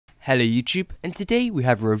Hello YouTube, and today we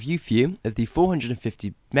have a review for you of the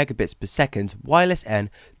 450 megabits per second wireless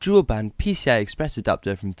N dual band PCI Express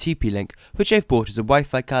adapter from TP-Link, which I've bought as a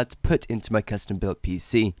Wi-Fi card to put into my custom built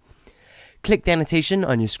PC. Click the annotation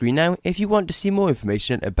on your screen now if you want to see more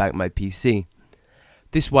information about my PC.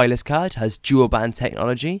 This wireless card has dual band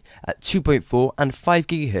technology at 2.4 and 5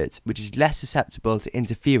 GHz, which is less susceptible to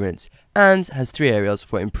interference and has 3 aerials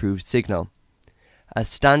for improved signal. As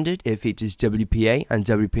standard, it features WPA and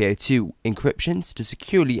WPA2 encryptions to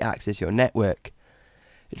securely access your network.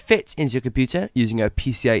 It fits into your computer using a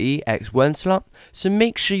PCIe X1 slot, so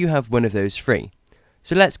make sure you have one of those free.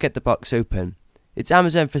 So let's get the box open. It's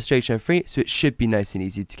Amazon frustration free, so it should be nice and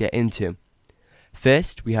easy to get into.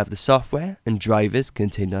 First, we have the software and drivers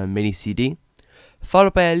contained on a mini CD,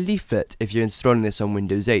 followed by a leaflet if you're installing this on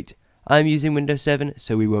Windows 8. I'm using Windows 7,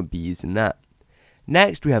 so we won't be using that.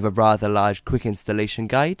 Next, we have a rather large quick installation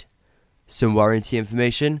guide, some warranty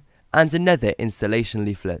information, and another installation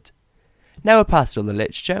leaflet. Now we're past all the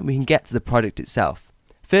literature, we can get to the product itself.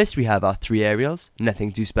 First, we have our 3 aerials,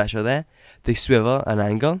 nothing too special there. They swivel and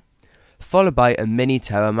angle, followed by a mini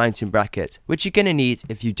tower mounting bracket, which you're going to need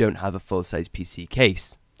if you don't have a full-size PC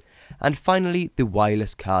case. And finally, the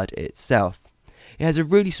wireless card itself. It has a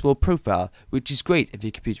really small profile, which is great if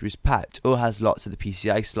your computer is packed or has lots of the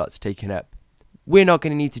PCI slots taken up. We're not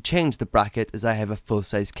going to need to change the bracket as I have a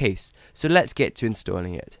full-size case, so let's get to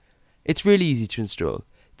installing it. It's really easy to install.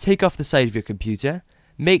 Take off the side of your computer,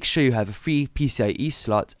 make sure you have a free PCIe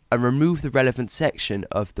slot, and remove the relevant section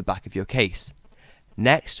of the back of your case.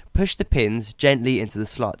 Next, push the pins gently into the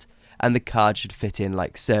slot, and the card should fit in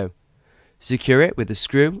like so. Secure it with a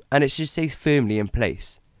screw, and it should stay firmly in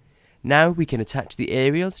place. Now we can attach the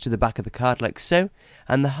aerials to the back of the card like so,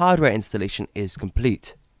 and the hardware installation is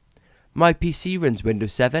complete. My PC runs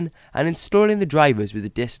Windows 7, and installing the drivers with the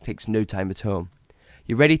disk takes no time at all.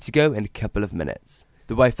 You're ready to go in a couple of minutes.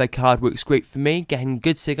 The Wi-Fi card works great for me, getting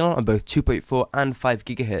good signal on both 2.4 and 5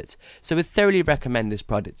 GHz, so I would thoroughly recommend this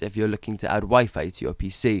product if you're looking to add Wi-Fi to your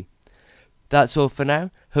PC. That's all for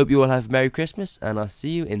now. Hope you all have a Merry Christmas, and I'll see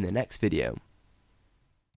you in the next video.